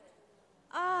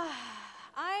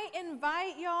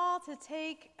invite y'all to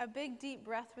take a big deep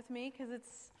breath with me because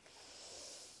it's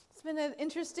been an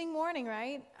interesting morning,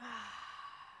 right?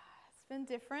 It's been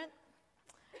different.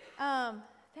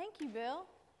 Thank you, Bill.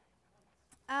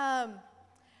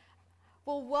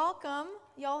 Well, welcome.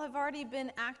 Y'all have already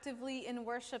been actively in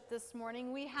worship this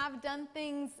morning. We have done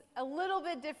things a little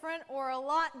bit different or a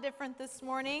lot different this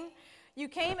morning. You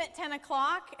came at 10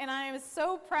 o'clock, and I am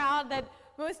so proud that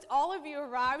most all of you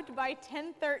arrived by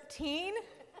 10:13,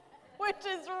 which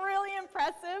is really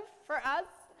impressive for us.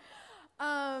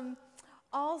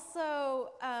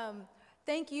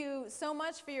 Thank you so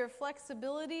much for your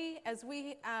flexibility as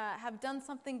we have done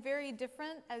something very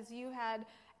different as you had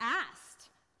asked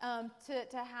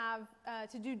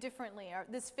to do differently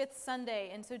this fifth Sunday.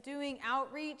 And so doing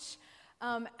outreach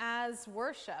as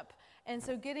worship. And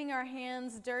so getting our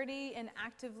hands dirty and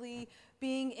actively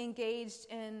being engaged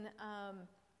in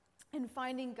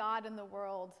finding God in the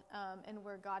world and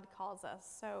where God calls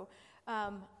us. So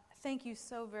thank you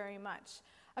so very much.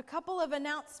 A couple of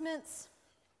announcements,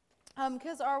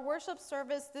 because our worship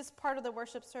service, this part of the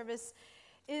worship service,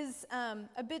 is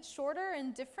a bit shorter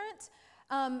and different.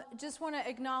 Just want to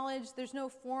acknowledge there's no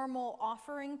formal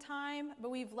offering time, but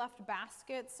we've left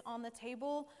baskets on the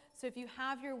table. So if you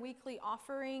have your weekly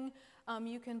offering,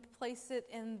 you can place it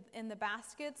in the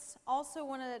baskets. Also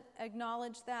want to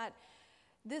acknowledge that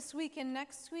this week and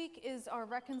next week is our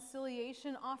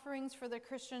reconciliation offerings for the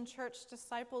Christian Church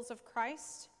Disciples of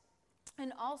Christ.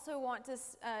 And also want to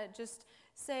just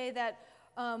say that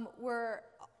we're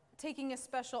taking a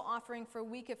special offering for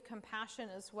Week of Compassion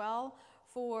as well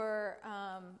for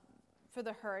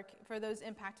those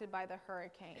impacted by the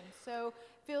hurricane. So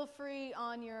feel free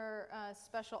on your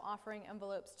special offering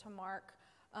envelopes to mark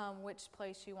which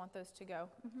place you want those to go.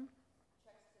 Mm-hmm.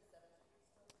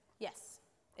 Yes.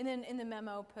 And then in the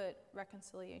memo, put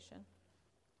reconciliation.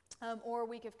 Or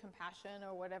Week of Compassion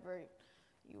or whatever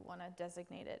you want to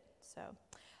designate it. So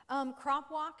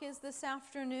Crop Walk is this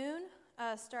afternoon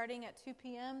starting at 2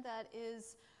 p.m. That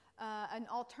is an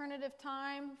alternative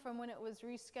time from when it was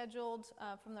rescheduled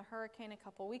from the hurricane a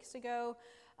couple weeks ago.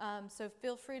 So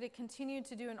feel free to continue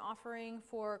to do an offering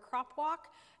for Crop Walk,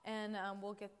 and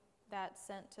we'll get that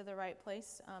sent to the right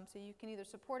place. So you can either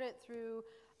support it through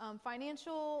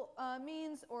financial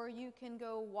means, or you can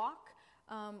go walk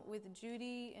with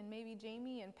Judy and maybe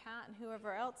Jamie and Pat and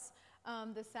whoever else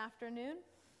this afternoon.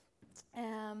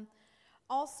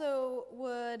 Also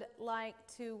would like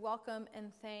to welcome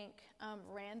and thank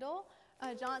Randall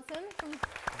Johnson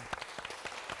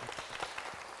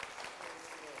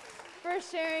for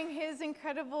sharing his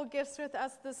incredible gifts with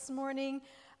us this morning.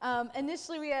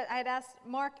 Initially, I'd asked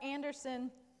Mark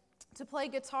Anderson to play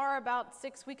guitar about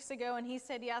 6 weeks ago, and he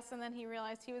said yes, and then he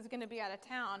realized he was going to be out of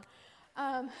town,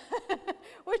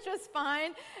 which was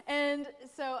fine. And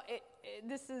so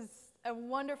this is a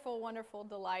wonderful, wonderful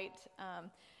delight.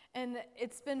 And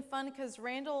it's been fun because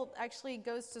Randall actually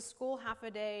goes to school half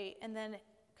a day and then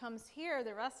comes here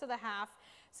the rest of the half.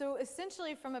 So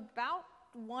essentially from about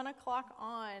 1 o'clock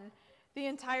on, the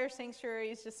entire sanctuary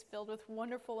is just filled with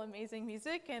wonderful, amazing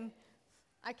music. And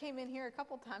I came in here a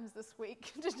couple times this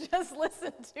week to just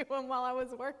listen to him while I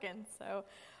was working. So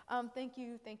thank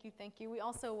you, thank you, thank you. We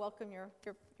also welcome your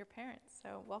parents.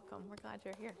 So welcome. We're glad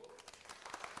you're here.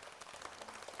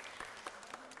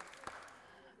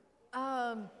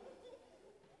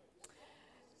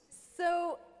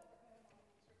 So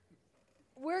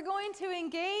we're going to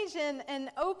engage in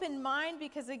an open mind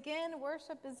because, again,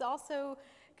 worship is also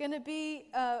going to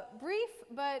be brief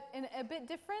but a bit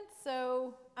different.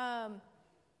 So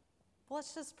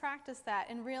let's just practice that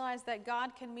and realize that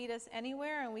God can meet us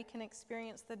anywhere and we can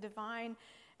experience the divine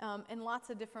in lots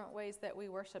of different ways that we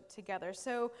worship together.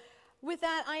 So with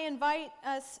that, I invite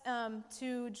us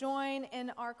to join in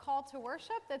our call to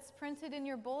worship that's printed in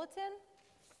your bulletin,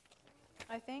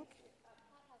 I think.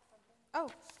 Oh,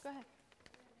 go ahead.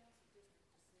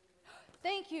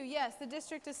 Thank you. Yes, the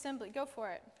district assembly. Go for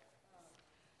it.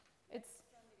 It's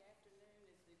Sunday afternoon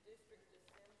is the district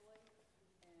assembly, and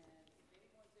if anyone's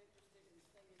interested in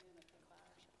singing in a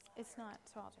choir, it's not,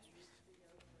 so I'll just.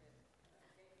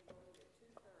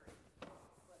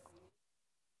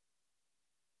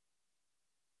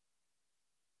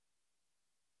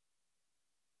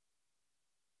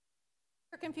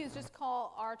 If you're confused, just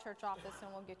call our church office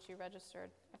and we'll get you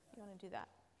registered if you want to do that,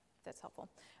 if that's helpful.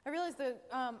 I realize the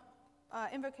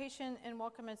invocation and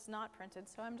welcome is not printed,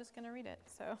 so I'm just going to read it.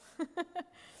 So,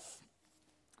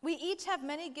 we each have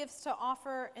many gifts to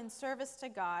offer in service to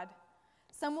God.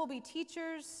 Some will be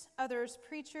teachers, others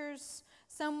preachers,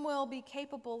 some will be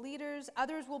capable leaders,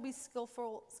 others will be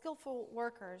skillful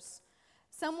workers.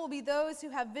 Some will be those who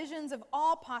have visions of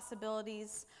all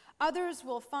possibilities. Others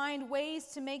will find ways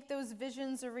to make those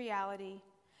visions a reality.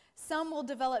 Some will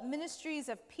develop ministries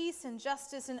of peace and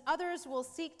justice, and others will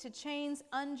seek to change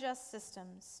unjust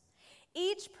systems.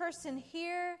 Each person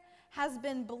here has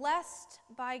been blessed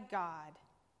by God.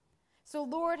 So,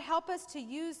 Lord, help us to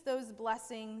use those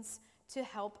blessings to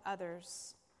help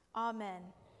others. Amen.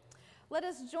 Let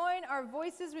us join our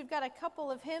voices. We've got a couple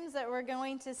of hymns that we're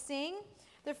going to sing.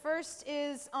 The first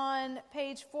is on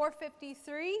page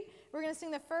 453. We're going to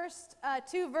sing the first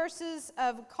two verses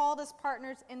of Called as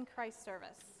Partners in Christ's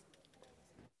Service.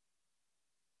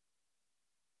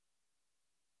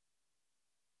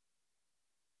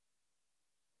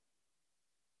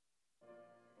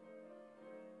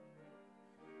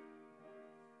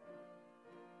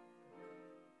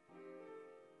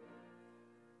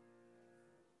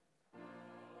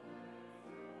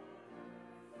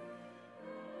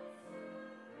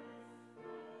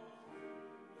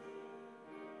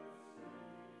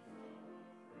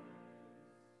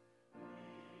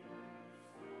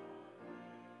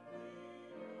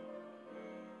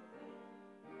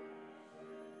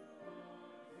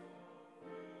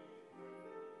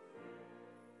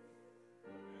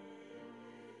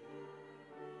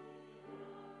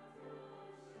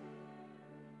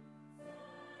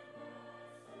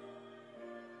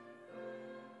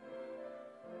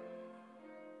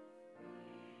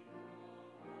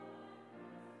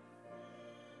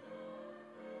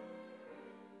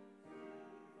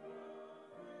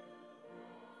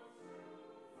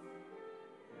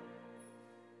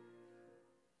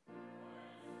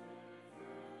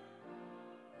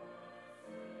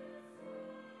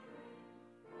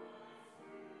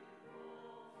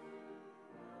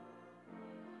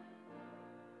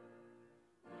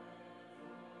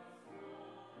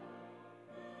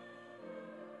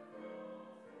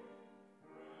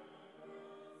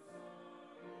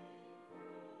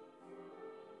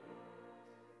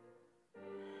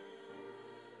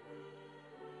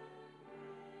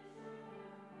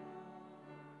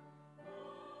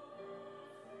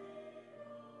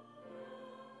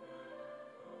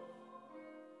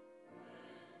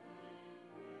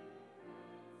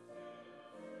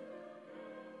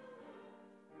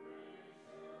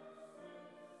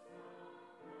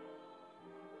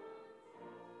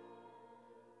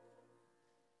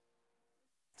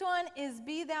 Next one is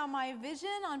Be Thou My Vision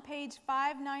on page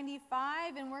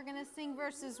 595, and we're going to sing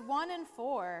verses 1 and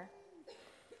 4.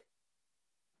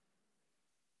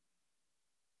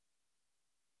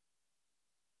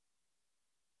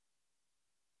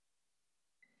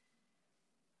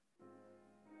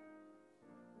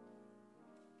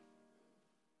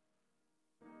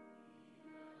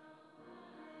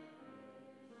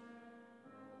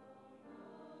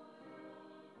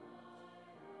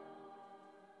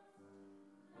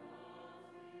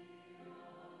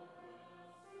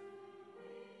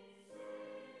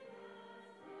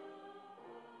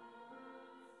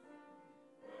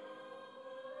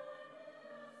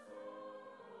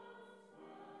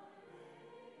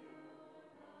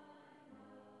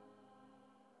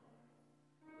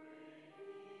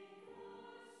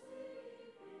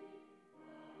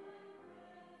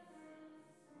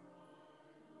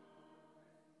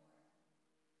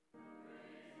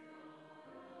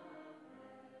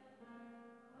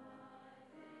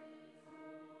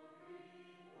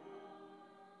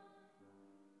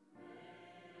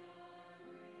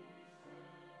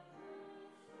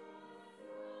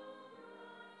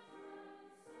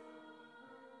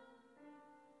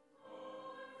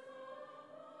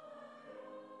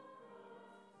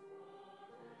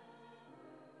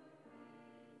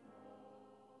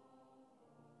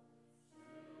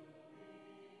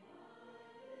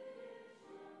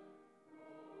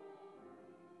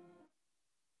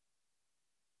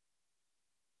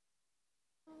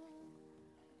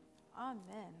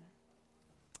 Amen.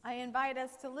 I invite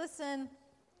us to listen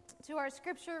to our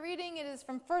scripture reading. It is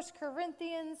from 1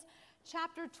 Corinthians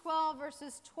chapter 12,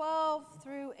 verses 12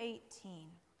 through 18.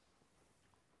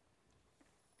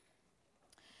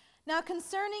 Now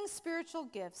concerning spiritual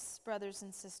gifts, brothers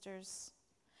and sisters,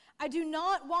 I do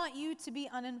not want you to be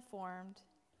uninformed.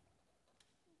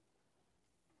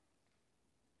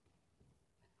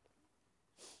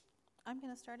 I'm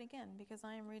going to start again because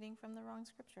I am reading from the wrong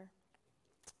scripture.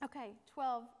 Okay,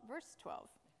 12, verse 12.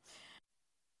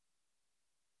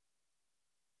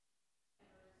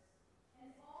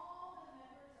 And all the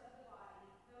members of the body,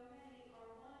 though many,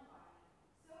 are one body,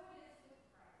 so it is with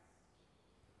Christ.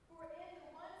 For in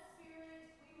the one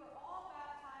Spirit we were all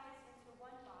baptized into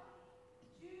one body,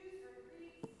 Jews or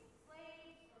Greeks,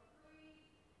 slaves or free,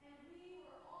 and we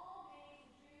were all made to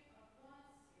drink of one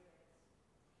Spirit.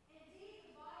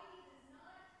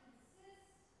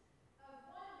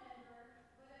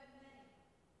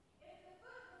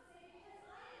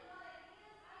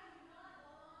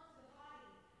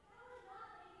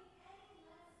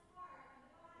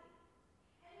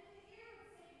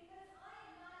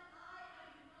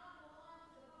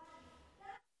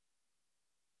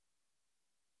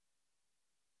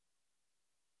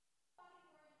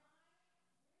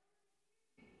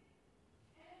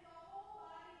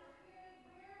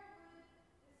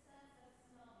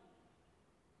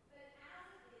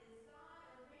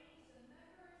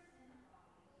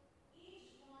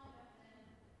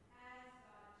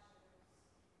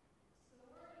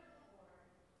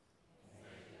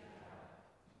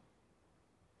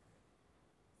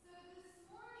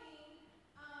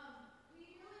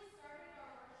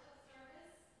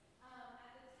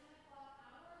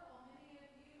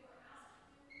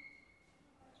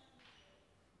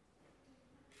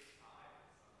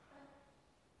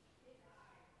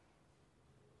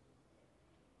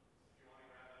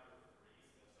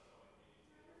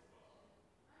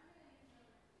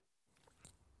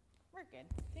 good.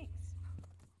 Thanks.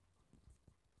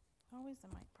 Always the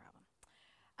mic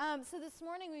problem. So this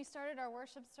morning we started our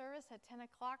worship service at 10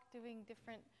 o'clock doing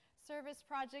different service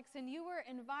projects, and you were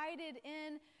invited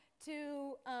in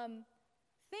to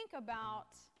think about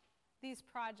these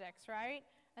projects, right?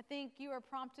 I think you were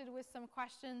prompted with some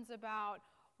questions about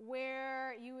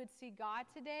where you would see God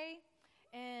today,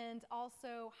 and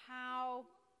also how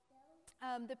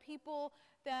the people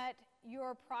that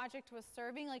your project was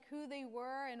serving, like who they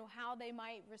were and how they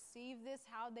might receive this,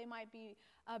 how they might be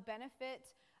a benefit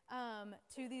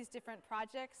to these different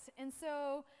projects. And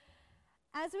so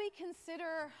as we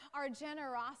consider our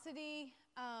generosity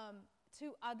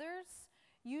to others,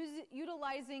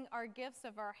 utilizing our gifts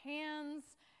of our hands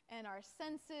and our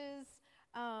senses,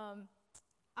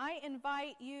 I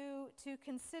invite you to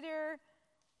consider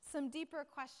some deeper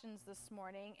questions this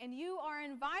morning. And you are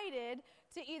invited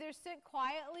to either sit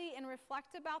quietly and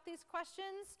reflect about these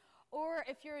questions, or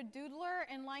if you're a doodler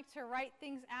and like to write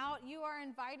things out, you are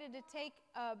invited to take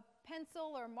a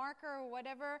pencil or marker or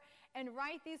whatever and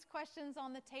write these questions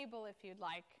on the table if you'd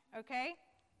like, okay?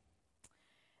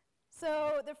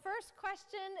 So the first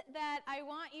question that I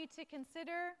want you to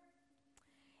consider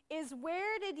is,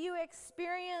 where did you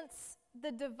experience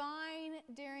the divine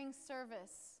during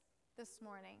service this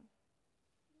morning?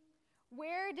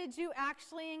 Where did you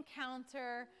actually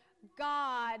encounter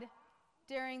God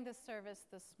during the service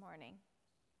this morning?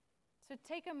 So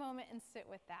take a moment and sit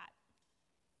with that.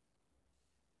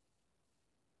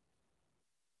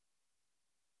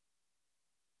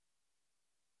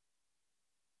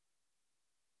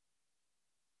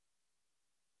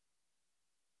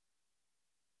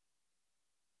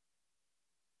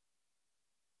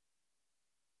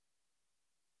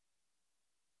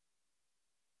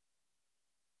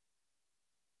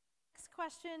 Next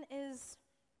question is,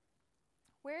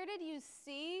 where did you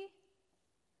see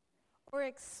or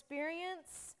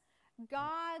experience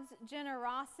God's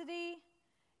generosity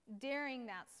during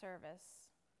that service?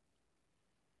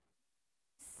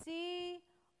 See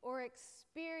or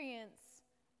experience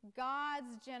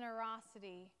God's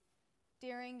generosity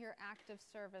during your act of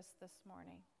service this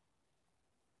morning?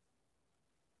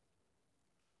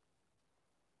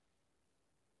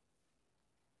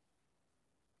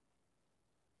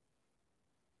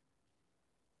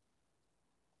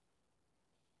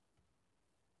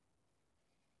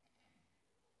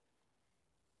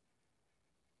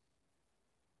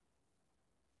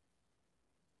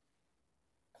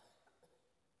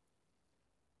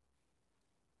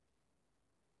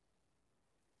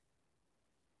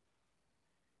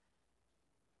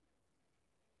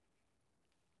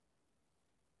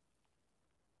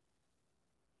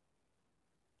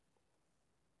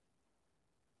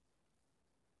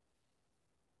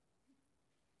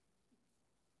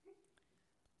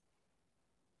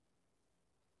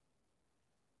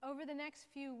 Over the next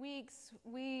few weeks,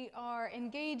 we are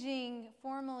engaging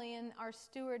formally in our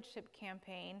stewardship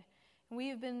campaign.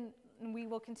 We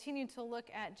will continue to look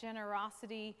at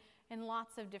generosity in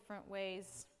lots of different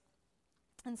ways.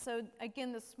 And so,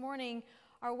 again, this morning,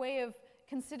 our way of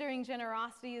considering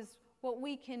generosity is what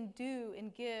we can do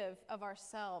and give of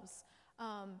ourselves,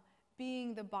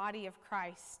 being the body of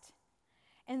Christ.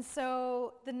 And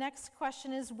so the next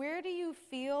question is, where do you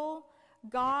feel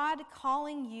God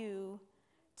calling you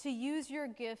to use your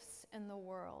gifts in the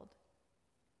world?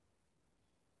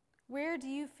 Where do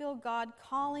you feel God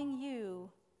calling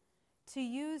you to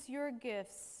use your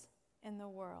gifts in the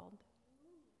world?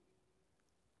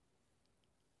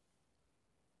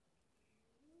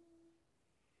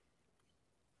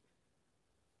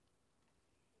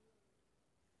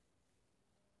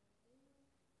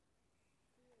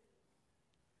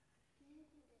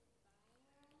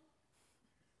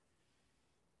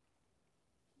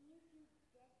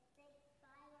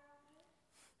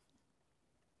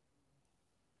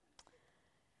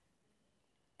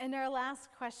 And our last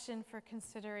question for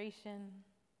consideration: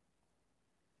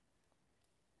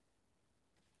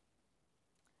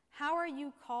 how are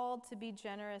you called to be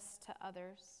generous to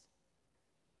others?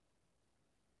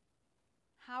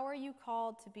 How are you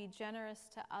called to be generous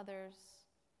to others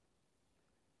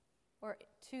or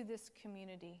to this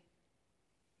community?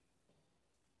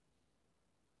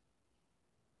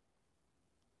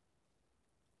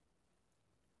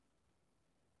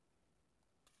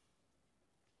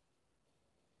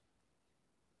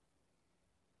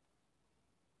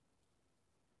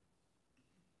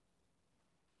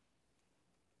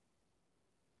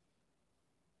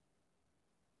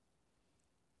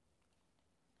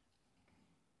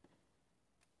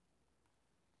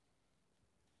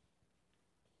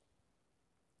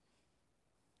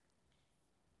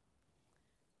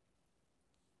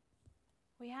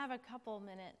 we have a couple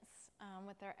minutes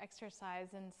with our exercise,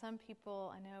 and some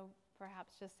people I know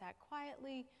perhaps just sat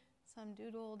quietly, some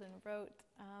doodled and wrote,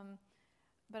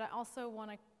 but I also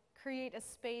want to create a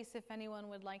space if anyone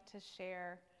would like to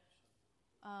share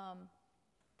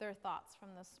their thoughts from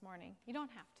this morning. You don't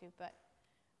have to, but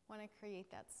want to create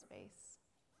that space.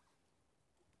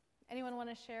 Anyone want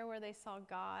to share where they saw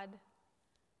God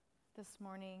this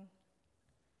morning,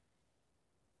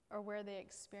 or where they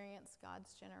experienced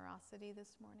God's generosity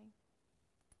this morning?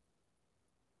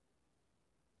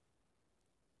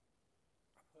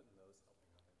 I put in those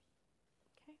helping others.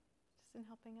 Okay, just in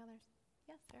helping others.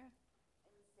 Yes, Sarah.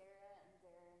 And Sarah and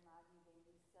Darren Rodney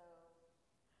being so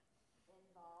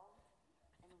involved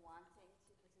and wanting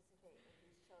to participate with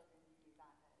these children in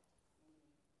Uganda.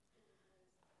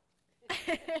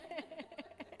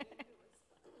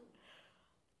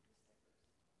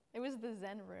 It was the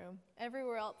Zen room.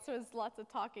 Everywhere else was lots of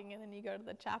talking, and then you go to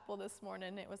the chapel this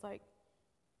morning, it was like,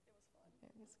 It was fun.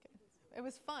 it was good. It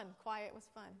was fun. Quiet was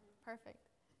fun.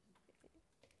 Perfect.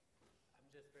 I'm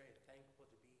just very thankful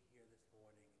to be here this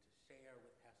morning to share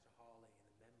with Pastor Hawley and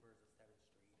the members of 7th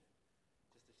Street,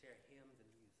 and just to share hymns and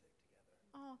music together.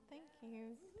 Oh, thank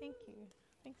you. Thank you.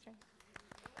 Thanks, Ray.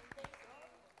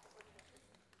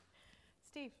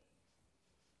 Steve.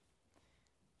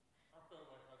 I felt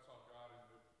like I saw God in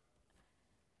that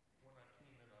when I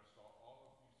came in, I saw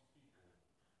all of these people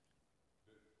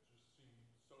that just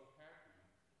seemed so happy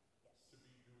to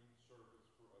be doing service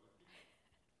for other people.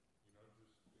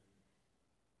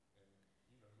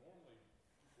 You know, normally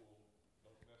people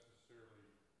don't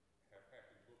necessarily have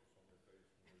happy looks on their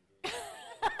face when they're doing that.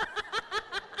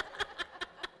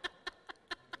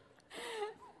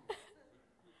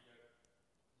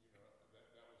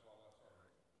 That was all I saw.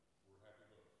 We're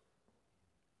happy looks.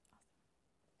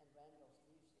 And Randall's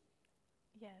music.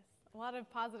 Yes. A lot of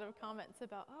positive comments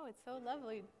about, oh, it's so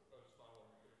lovely.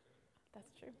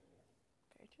 That's true.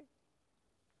 Very true.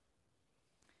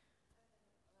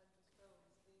 I just felt it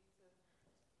was neat to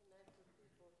connect with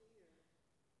people here,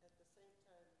 at the same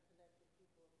time connect with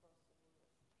people across the world.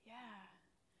 Yeah.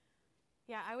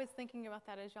 Yeah, I was thinking about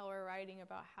that as y'all were writing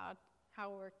about how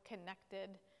we're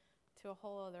connected to a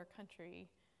whole other country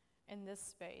in this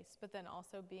space, but then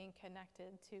also being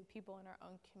connected to people in our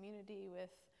own community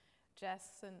with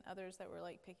Jess and others that were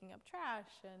like picking up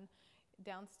trash and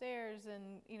downstairs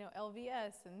and,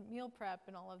 LVS and meal prep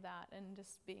and all of that, and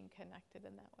just being connected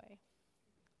in that way.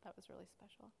 That was really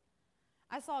special.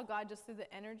 I saw God just through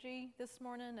the energy this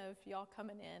morning of y'all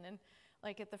coming in, and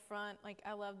like at the front, like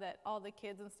I love that all the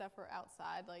kids and stuff were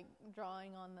outside, like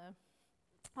drawing on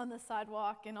the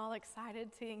sidewalk and all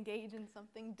excited to engage in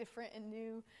something different and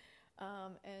new,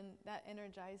 and that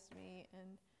energized me,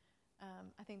 and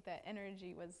I think that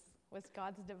energy was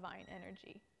God's divine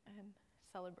energy, and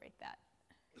celebrate that.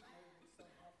 It made me so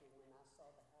happy when I saw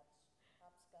the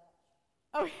hopscotch.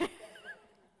 Oh, yeah.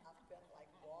 I felt like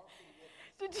walking with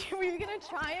Were you going to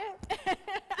try it? You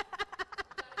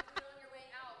gotta do it on your way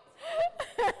out.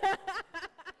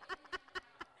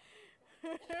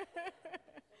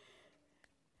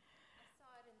 I saw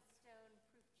it in Stone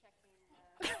proof checking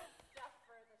stuff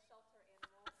for the shelter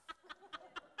animals.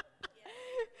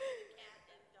 cat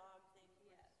and dog thing.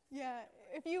 Yeah,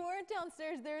 if you weren't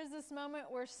downstairs, there's this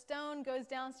moment where Stone goes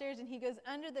downstairs and he goes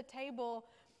under the table,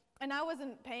 and I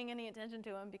wasn't paying any attention to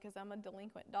him because I'm a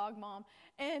delinquent dog mom.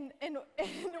 And when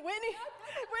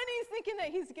he's thinking that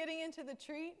he's getting into the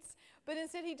treats, but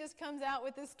instead he just comes out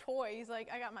with this toy. He's like,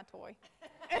 I got my toy.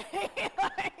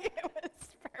 It was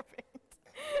perfect.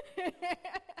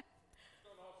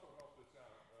 Stone also helped us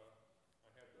out. I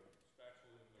had the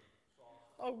spatula in the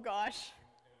sauce, Oh, gosh.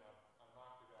 and I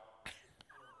knocked it out.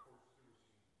 And of course, there was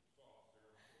some sauce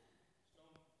there.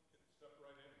 Stone stepped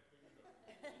right in and cleaned it up.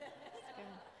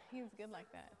 He's good like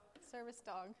that. Service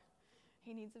dog.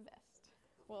 He needs a vest.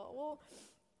 Well,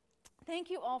 thank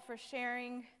you all for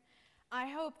sharing. I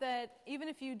hope that even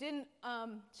if you didn't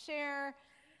share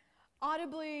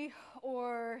audibly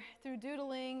or through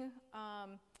doodling,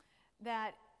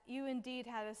 that you indeed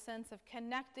had a sense of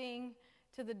connecting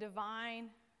to the divine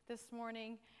this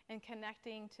morning and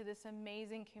connecting to this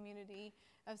amazing community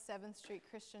of 7th Street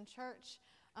Christian Church,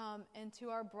 and to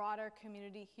our broader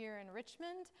community here in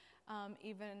Richmond,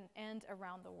 even and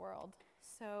around the world.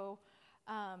 So,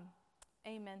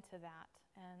 amen to that.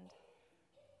 And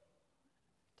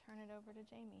turn it over to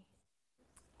Jamie.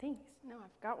 Thanks. No,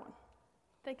 I've got one.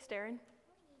 Thanks, Darren.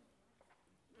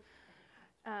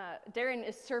 Darren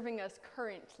is serving us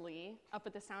currently up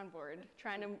at the soundboard,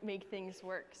 trying to make things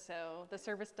work so the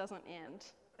service doesn't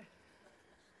end.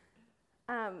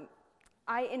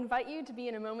 I invite you to be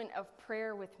in a moment of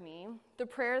prayer with me. The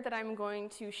prayer that I'm going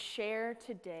to share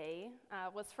today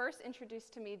was first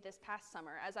introduced to me this past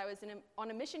summer as I was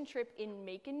on a mission trip in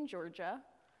Macon, Georgia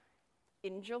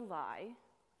in July.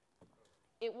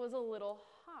 It was a little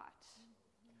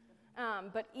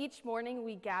hot. But each morning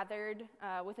we gathered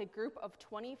with a group of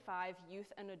 25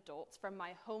 youth and adults from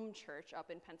my home church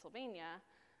up in Pennsylvania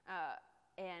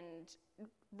and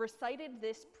recited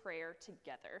this prayer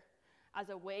together as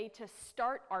a way to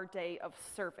start our day of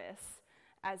service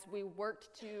as we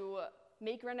worked to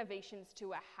make renovations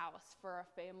to a house for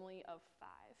a family of 5.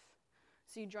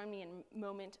 So you join me in a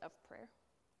moment of prayer.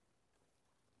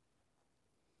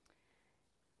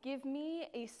 Give me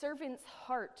a servant's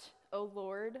heart, O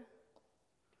Lord,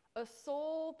 a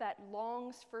soul that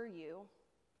longs for you,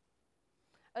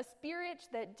 a spirit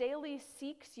that daily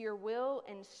seeks your will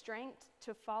and strength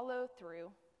to follow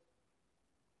through.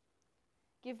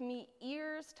 Give me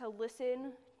ears to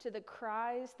listen to the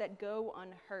cries that go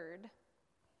unheard,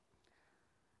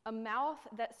 a mouth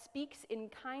that speaks in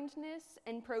kindness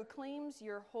and proclaims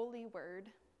your holy word.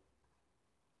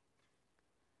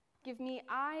 Give me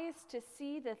eyes to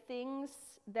see the things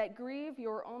that grieve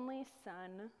your only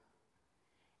Son,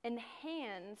 and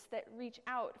hands that reach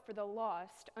out for the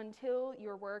lost until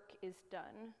your work is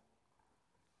done.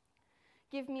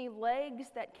 Give me legs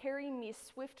that carry me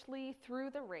swiftly through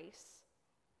the race,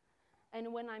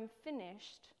 and when I'm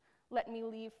finished, let me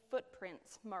leave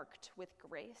footprints marked with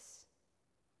grace.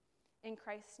 In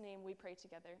Christ's name we pray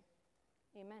together.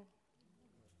 Amen.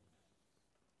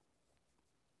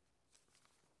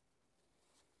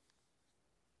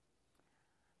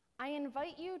 I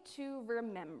invite you to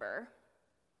remember.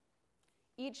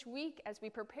 Each week as we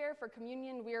prepare for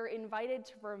communion, we are invited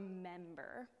to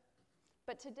remember.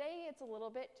 But today it's a little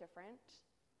bit different.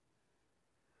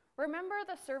 Remember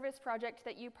the service project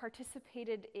that you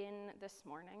participated in this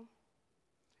morning.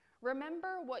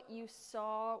 Remember what you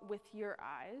saw with your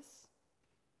eyes.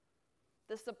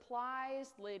 The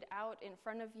supplies laid out in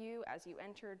front of you as you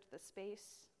entered the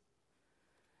space.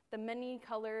 The many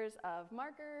colors of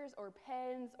markers or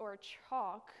pens or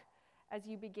chalk as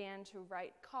you began to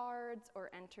write cards or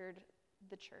entered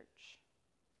the church.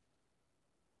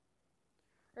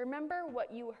 Remember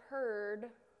what you heard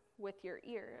with your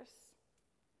ears.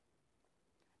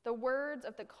 The words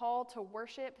of the call to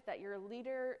worship that your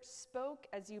leader spoke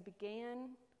as you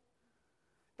began.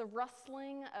 The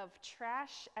rustling of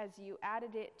trash as you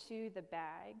added it to the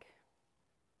bag.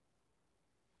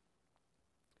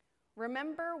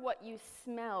 Remember what you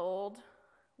smelled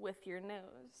with your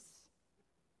nose.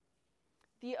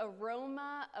 The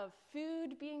aroma of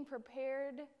food being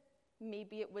prepared.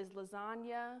 Maybe it was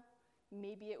lasagna.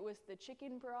 Maybe it was the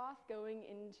chicken broth going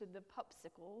into the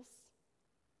popsicles.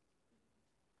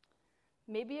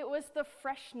 Maybe it was the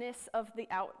freshness of the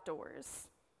outdoors.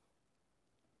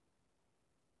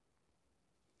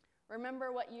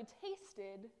 Remember what you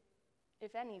tasted,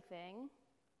 if anything.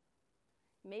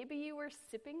 Maybe you were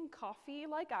sipping coffee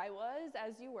like I was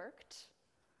as you worked.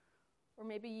 Or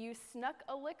maybe you snuck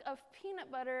a lick of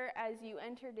peanut butter as you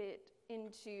entered it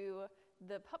into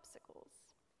the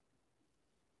popsicles.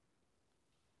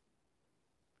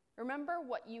 Remember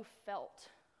what you felt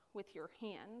with your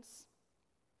hands.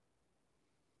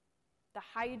 The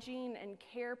hygiene and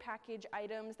care package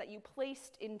items that you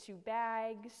placed into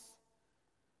bags.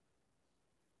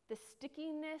 The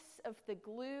stickiness of the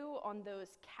glue on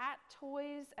those cat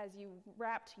toys as you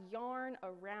wrapped yarn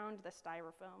around the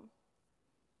styrofoam.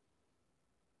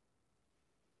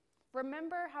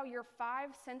 Remember how your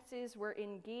 5 senses were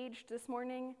engaged this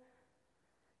morning,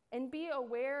 and be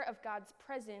aware of God's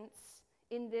presence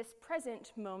in this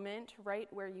present moment right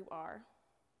where you are.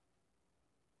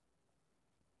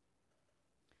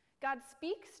 God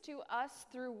speaks to us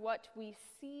through what we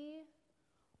see,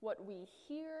 what we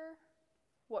hear,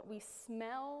 what we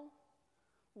smell,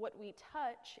 what we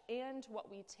touch, and what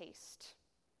we taste.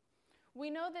 We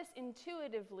know this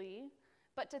intuitively,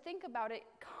 but to think about it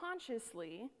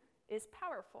consciously is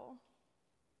powerful.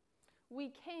 We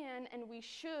can and we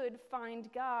should find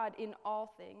God in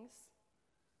all things.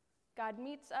 God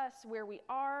meets us where we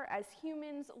are as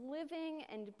humans living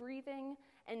and breathing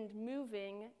and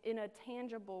moving in a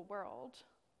tangible world.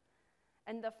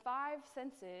 And the 5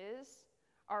 senses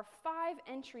are 5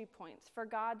 entry points for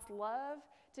God's love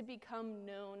to become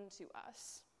known to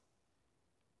us.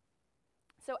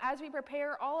 So as we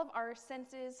prepare all of our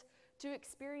senses to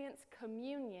experience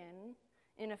communion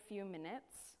in a few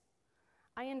minutes,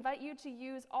 I invite you to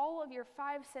use all of your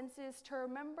 5 senses to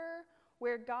remember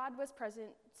where God was present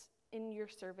in your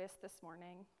service this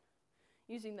morning.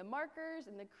 Using the markers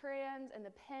and the crayons and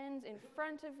the pens in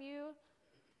front of you,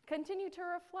 continue to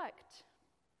reflect.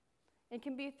 It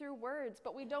can be through words,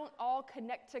 but we don't all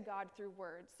connect to God through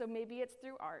words, so maybe it's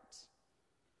through art.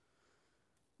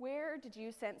 Where did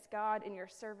you sense God in your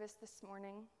service this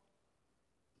morning?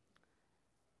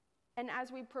 And as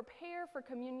we prepare for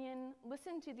communion,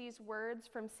 listen to these words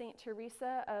from St.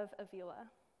 Teresa of Avila.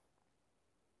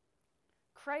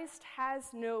 Christ has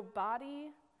no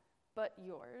body but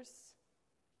yours,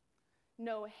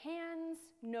 no hands,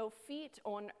 no feet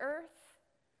on earth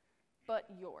but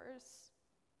yours.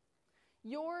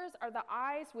 Yours are the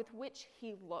eyes with which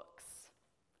he looks,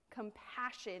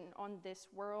 compassion on this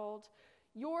world.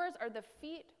 Yours are the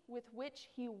feet with which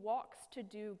he walks to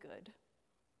do good.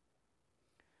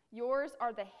 Yours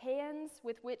are the hands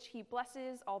with which he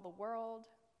blesses all the world.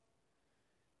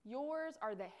 Yours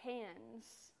are the hands.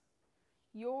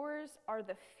 Yours are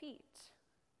the feet.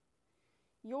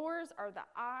 Yours are the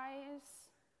eyes.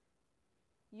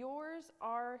 Yours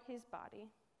are his body.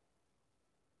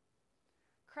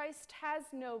 Christ has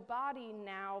no body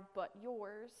now but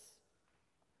yours.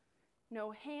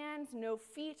 No hands, no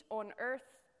feet on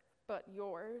earth but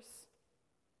yours.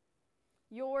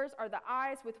 Yours are the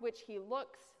eyes with which he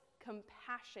looks,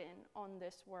 compassion on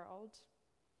this world.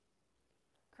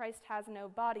 Christ has no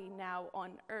body now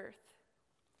on earth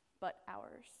but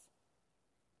ours.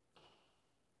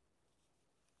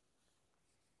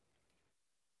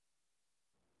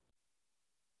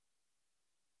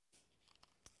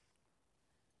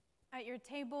 At your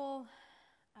table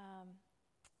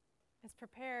is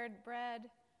prepared bread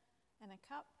and a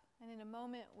cup, and in a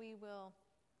moment we will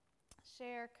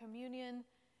share communion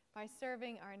by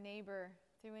serving our neighbor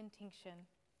through intinction.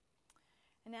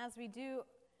 And as we do,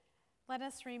 let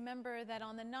us remember that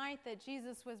on the night that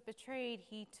Jesus was betrayed,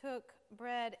 he took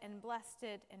bread and blessed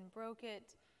it and broke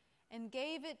it and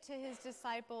gave it to his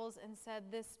disciples and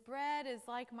said, "This bread is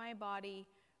like my body,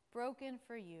 broken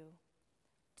for you.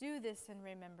 Do this in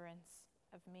remembrance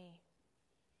of me."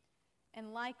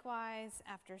 And likewise,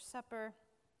 after supper,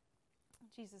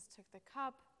 Jesus took the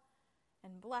cup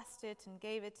and blessed it and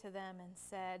gave it to them and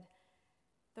said,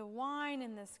 "The wine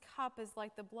in this cup is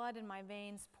like the blood in my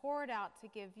veins, poured out to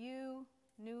give you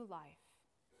new life.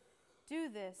 Do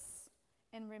this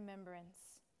in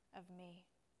remembrance of me."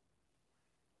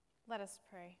 Let us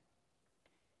pray.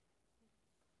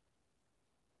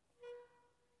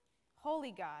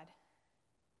 Holy God,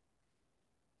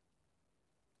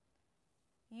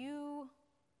 you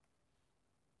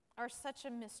are such a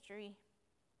mystery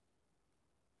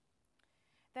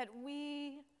that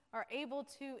we are able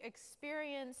to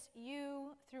experience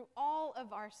you through all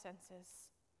of our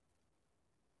senses.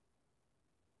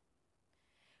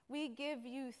 We give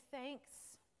you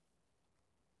thanks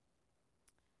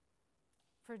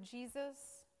for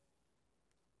Jesus,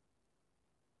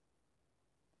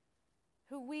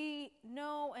 who we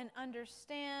know and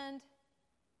understand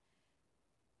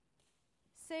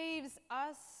saves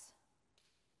us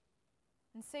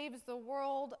and saves the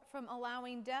world from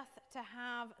allowing death to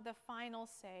have the final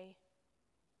say,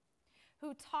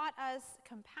 who taught us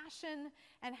compassion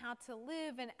and how to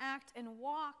live and act and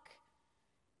walk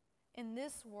in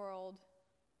this world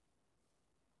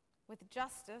with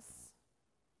justice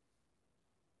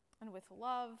and with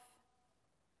love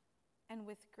and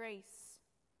with grace.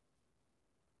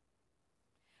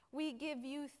 We give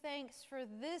you thanks for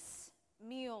this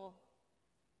meal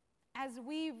as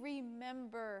we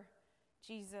remember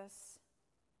Jesus.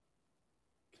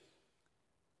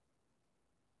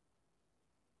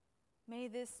 May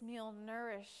this meal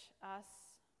nourish us.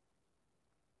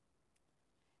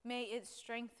 May it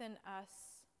strengthen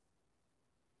us.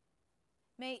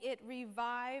 May it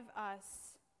revive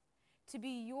us to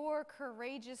be your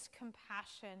courageous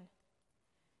compassion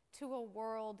to a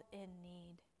world in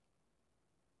need.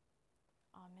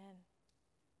 Amen.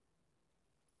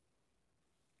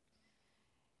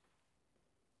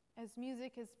 As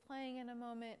music is playing in a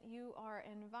moment, you are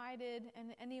invited,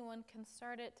 and anyone can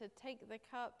start it, to take the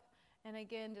cup and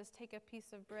again just take a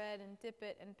piece of bread and dip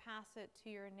it and pass it to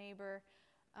your neighbor.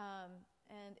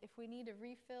 And if we need to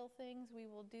refill things, we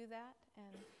will do that,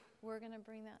 and we're going to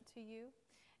bring that to you.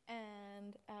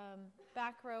 And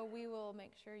back row, we will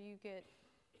make sure you get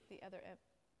the other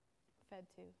fed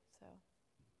too. So.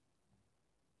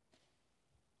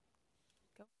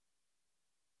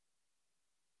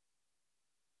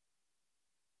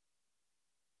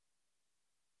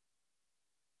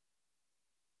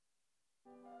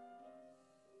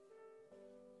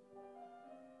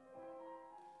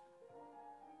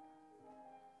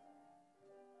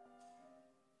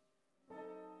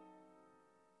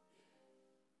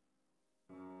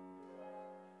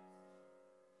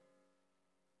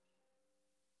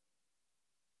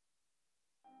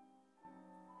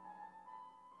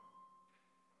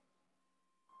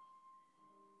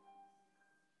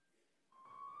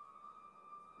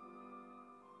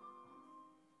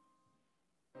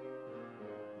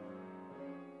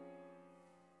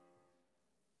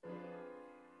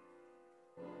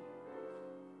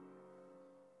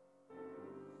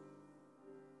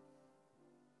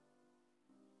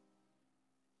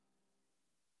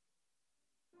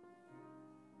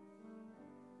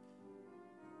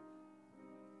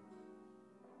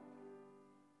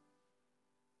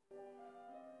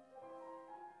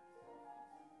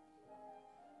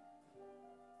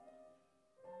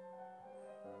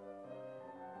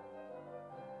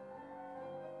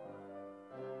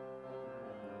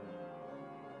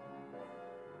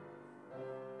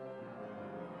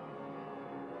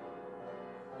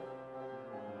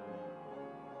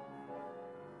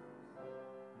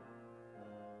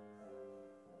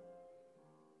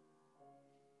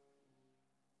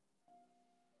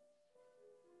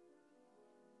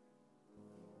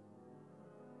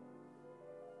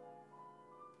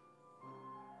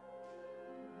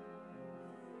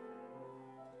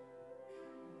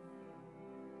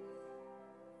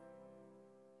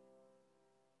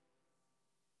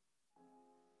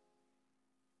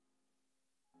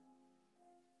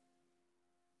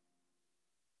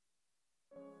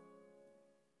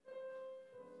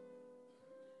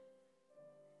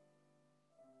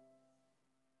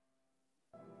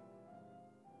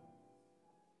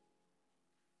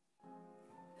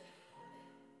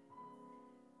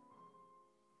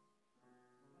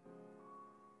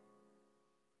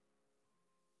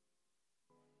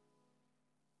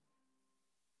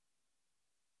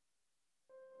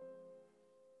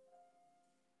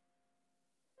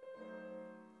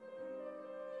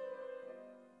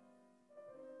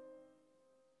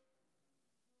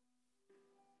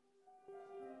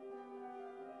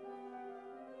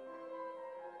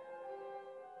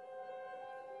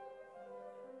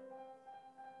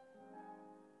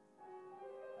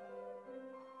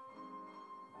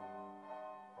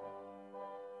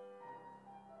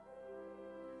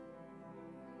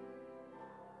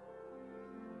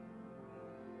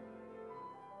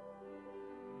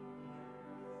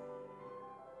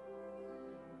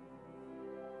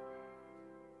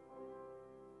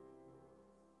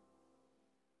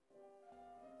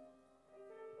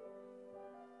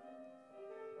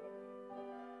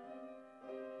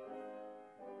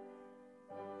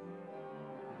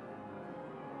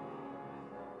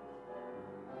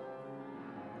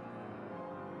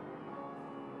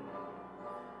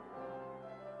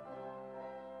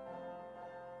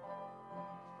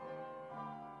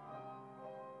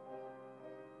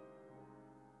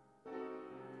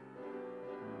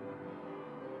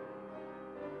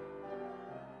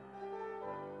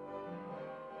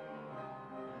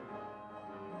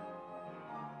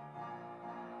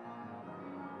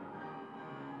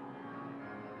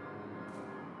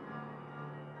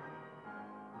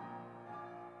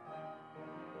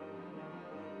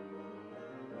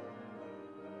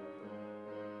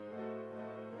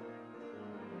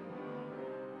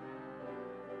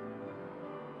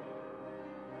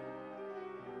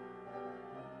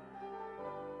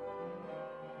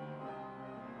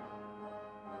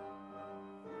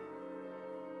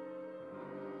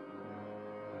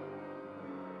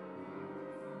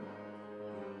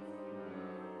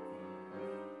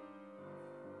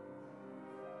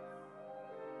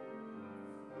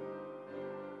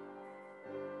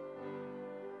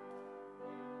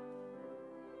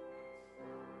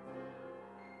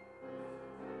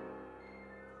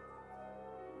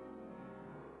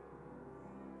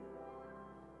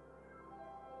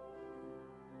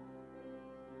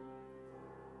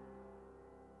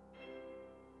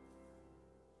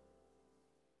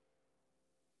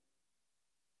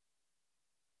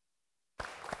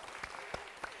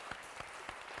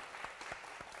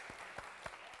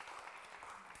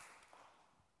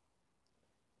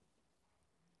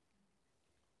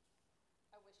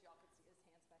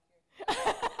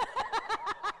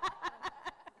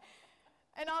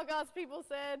 all God's people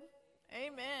said,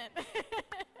 amen.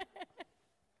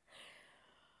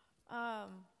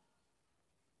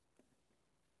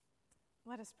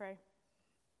 Let us pray.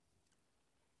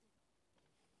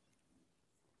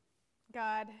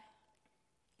 God,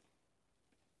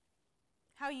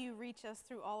 how you reach us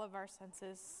through all of our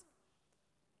senses,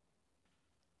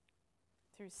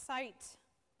 through sight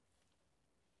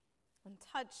and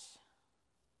touch,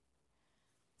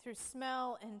 through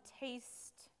smell and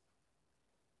taste,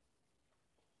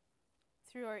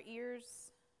 through our ears.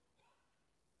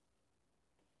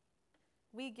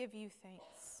 We give you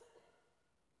thanks.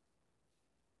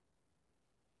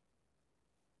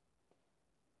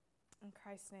 In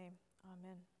Christ's name,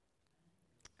 amen.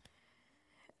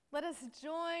 Let us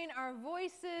join our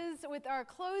voices with our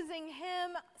closing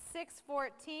hymn,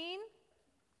 614.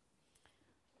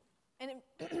 And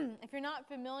if you're not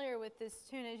familiar with this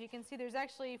tune, as you can see, there's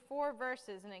actually 4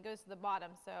 verses, and it goes to the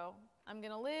bottom. So I'm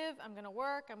going to live, I'm going to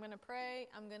work, I'm going to pray,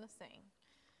 I'm going to sing.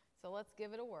 So let's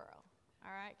give it a whirl.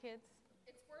 All right, kids?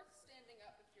 It's worth standing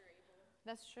up if you're able.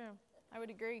 That's true. I would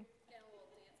agree. Get a little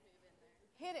dance move in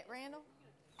there. Hit it, Randall.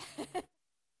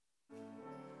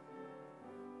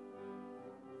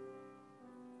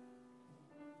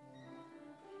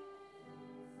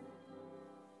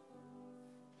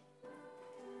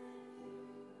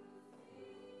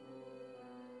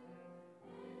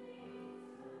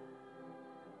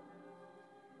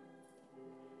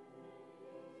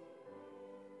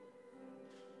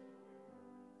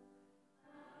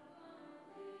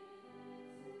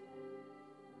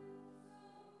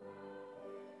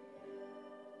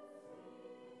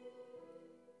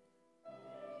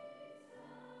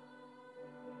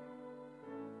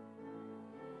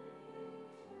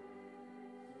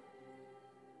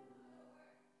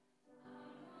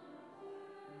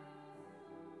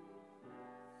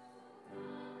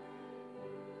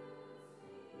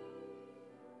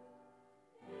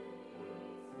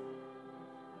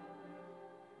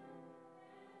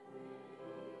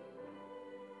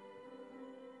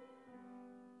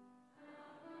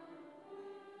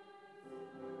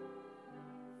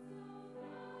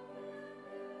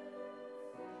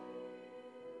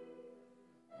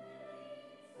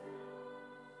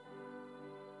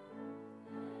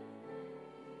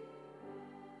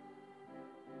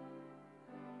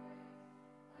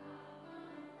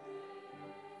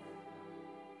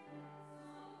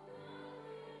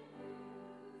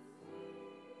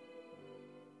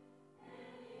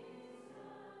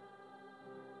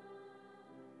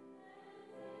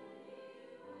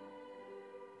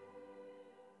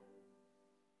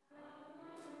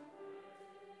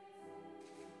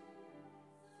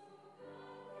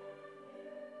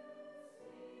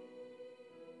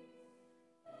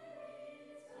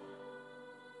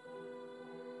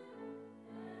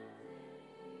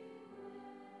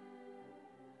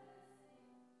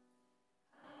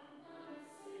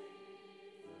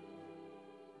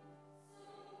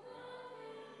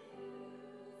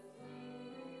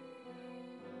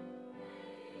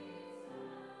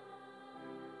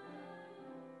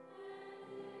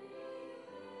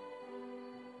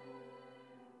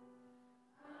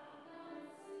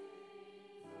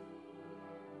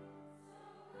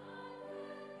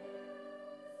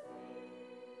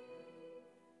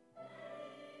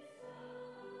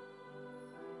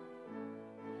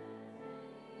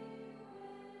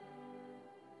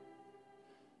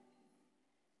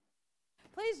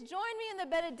 Please join me in the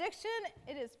benediction.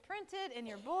 It is printed in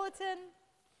your bulletin.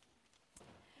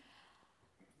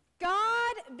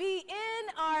 God be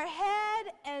in our head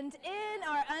and in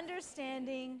our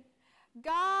understanding.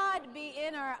 God be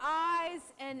in our eyes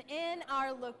and in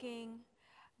our looking.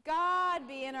 God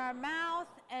be in our mouth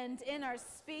and in our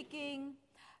speaking.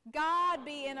 God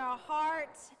be in our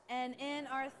heart and in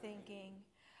our thinking.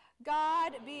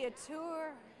 God be a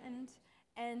tour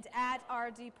and at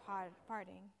our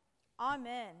departing.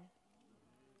 Amen.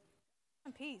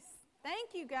 And peace.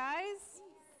 Thank you, guys.